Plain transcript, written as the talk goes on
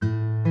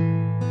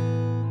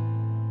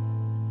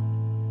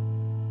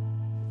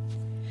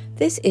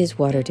This is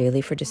Water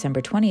Daily for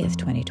December 20th,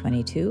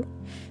 2022.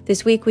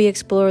 This week we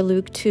explore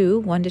Luke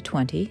 2,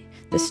 1-20,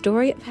 the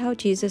story of how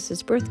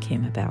Jesus' birth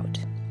came about.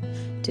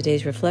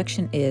 Today's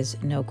reflection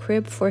is no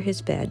crib for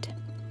his bed.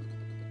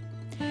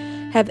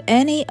 Have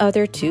any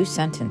other two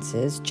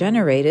sentences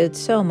generated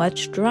so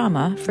much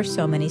drama for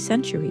so many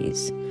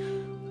centuries?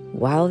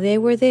 While they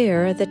were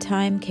there, the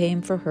time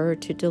came for her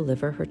to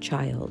deliver her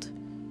child.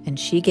 And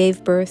she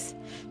gave birth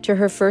to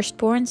her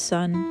firstborn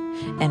son,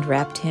 and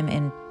wrapped him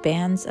in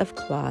bands of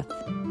cloth,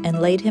 and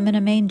laid him in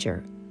a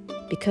manger,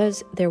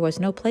 because there was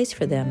no place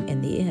for them in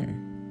the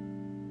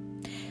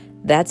inn.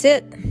 That's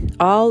it,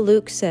 all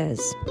Luke says.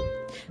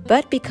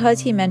 But because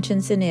he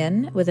mentions an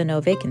inn with a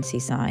no vacancy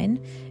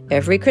sign,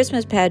 every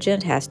Christmas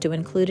pageant has to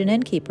include an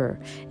innkeeper,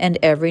 and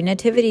every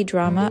nativity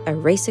drama a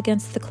race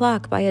against the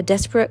clock by a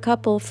desperate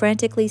couple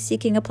frantically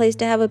seeking a place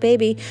to have a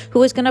baby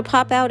who is going to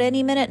pop out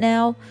any minute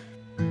now.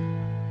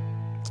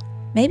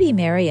 Maybe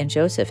Mary and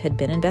Joseph had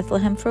been in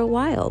Bethlehem for a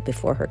while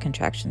before her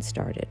contractions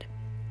started.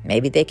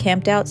 Maybe they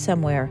camped out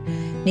somewhere,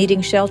 needing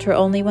shelter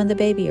only when the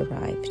baby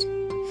arrived.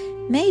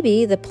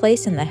 Maybe the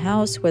place in the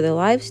house where the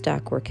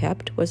livestock were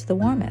kept was the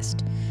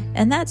warmest,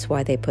 and that's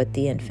why they put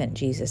the infant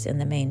Jesus in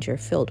the manger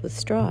filled with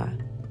straw.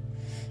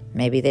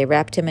 Maybe they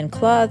wrapped him in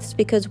cloths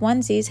because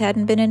onesies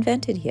hadn't been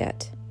invented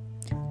yet.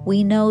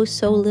 We know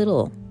so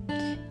little,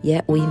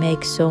 yet we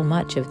make so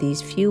much of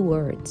these few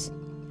words.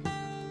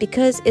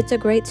 Because it's a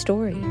great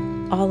story,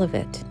 all of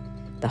it.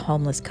 The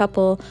homeless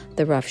couple,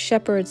 the rough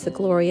shepherds, the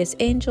glorious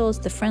angels,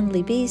 the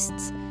friendly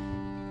beasts,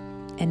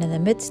 and in the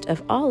midst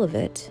of all of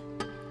it,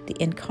 the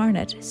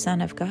incarnate Son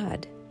of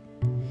God.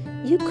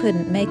 You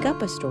couldn't make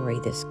up a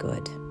story this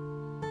good.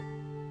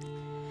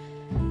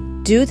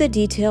 Do the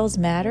details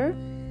matter?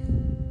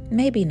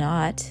 Maybe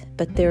not,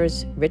 but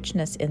there's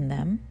richness in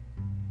them.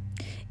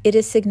 It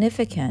is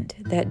significant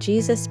that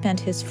Jesus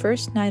spent his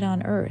first night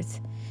on earth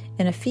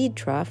in a feed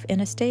trough in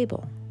a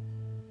stable.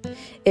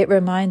 It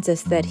reminds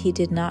us that he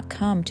did not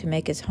come to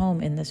make his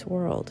home in this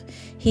world.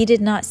 He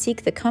did not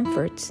seek the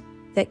comforts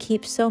that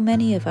keep so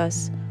many of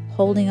us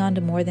holding on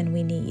to more than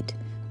we need,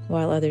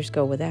 while others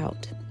go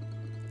without.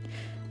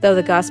 Though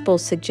the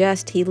Gospels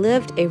suggest he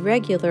lived a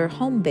regular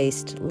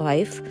home-based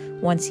life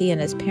once he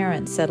and his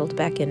parents settled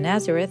back in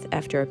Nazareth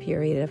after a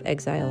period of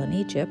exile in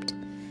Egypt,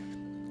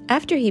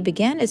 after he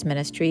began his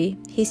ministry,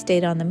 he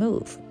stayed on the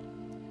move.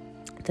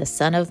 The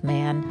Son of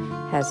Man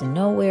has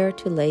nowhere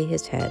to lay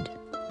his head.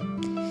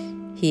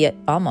 He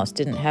almost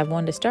didn't have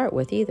one to start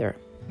with either.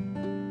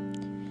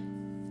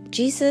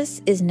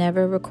 Jesus is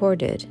never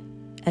recorded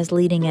as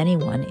leading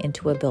anyone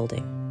into a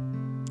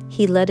building.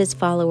 He led his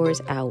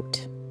followers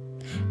out.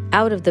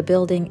 Out of the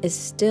building is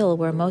still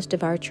where most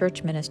of our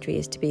church ministry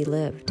is to be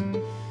lived.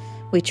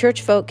 We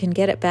church folk can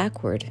get it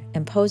backward,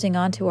 imposing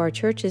onto our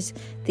churches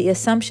the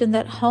assumption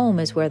that home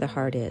is where the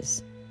heart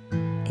is.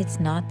 It's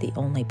not the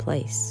only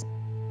place.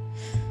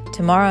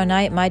 Tomorrow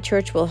night, my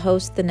church will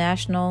host the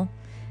National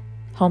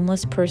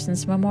Homeless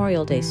Persons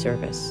Memorial Day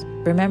service,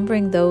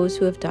 remembering those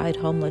who have died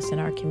homeless in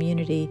our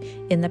community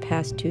in the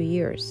past 2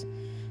 years.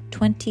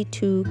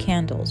 22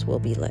 candles will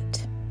be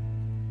lit.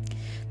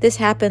 This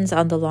happens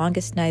on the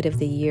longest night of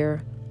the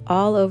year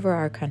all over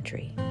our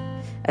country,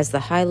 as the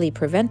highly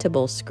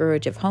preventable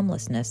scourge of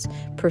homelessness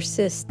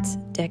persists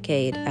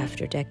decade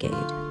after decade.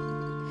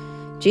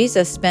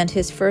 Jesus spent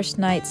his first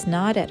nights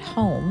not at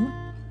home,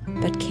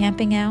 but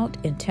camping out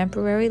in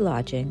temporary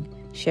lodging,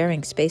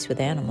 sharing space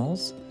with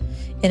animals,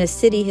 in a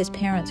city his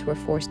parents were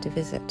forced to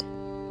visit.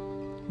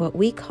 What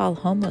we call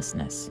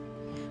homelessness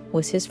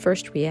was his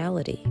first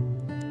reality.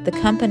 The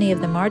company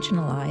of the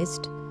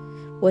marginalized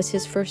was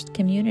his first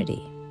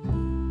community.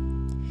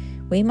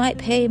 We might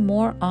pay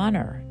more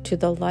honor to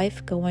the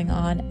life going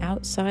on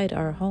outside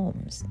our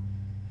homes.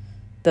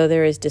 Though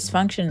there is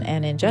dysfunction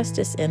and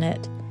injustice in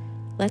it,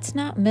 let's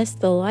not miss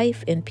the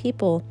life in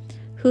people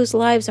whose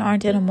lives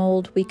aren't in a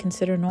mold we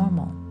consider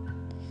normal.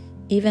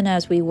 Even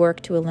as we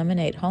work to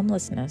eliminate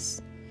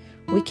homelessness,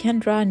 we can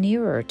draw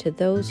nearer to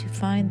those who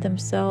find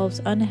themselves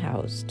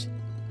unhoused,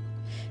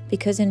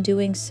 because in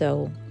doing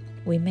so,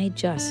 we may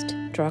just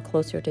draw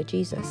closer to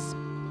Jesus.